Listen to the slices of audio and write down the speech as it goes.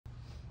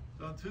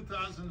So in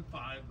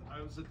 2005,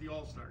 I was at the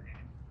All-Star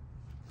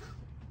game,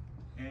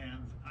 and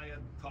I had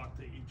talked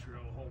to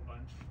Ichiro a whole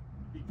bunch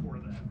before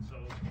that. So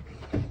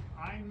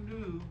I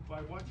knew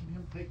by watching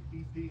him take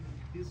BP,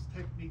 his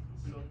technique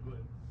was so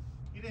good.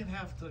 He didn't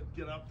have to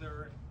get up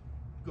there and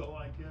go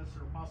like this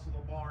or muscle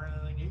the ball or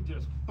anything. He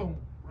just boom,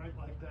 right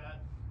like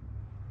that,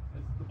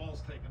 as the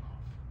ball's taken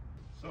off.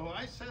 So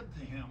I said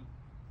to him,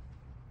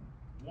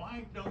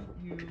 why don't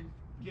you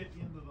get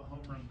into the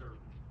home run derby?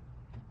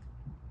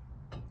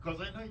 Because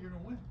I know you're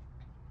going to win.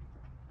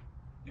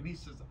 And he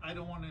says, I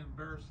don't want to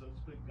embarrass those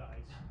big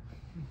guys.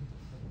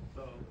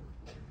 So,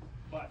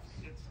 but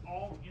it's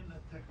all in the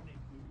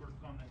technique. We worked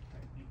on that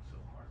technique so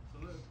hard. So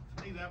that,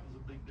 to me, that was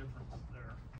a big difference there.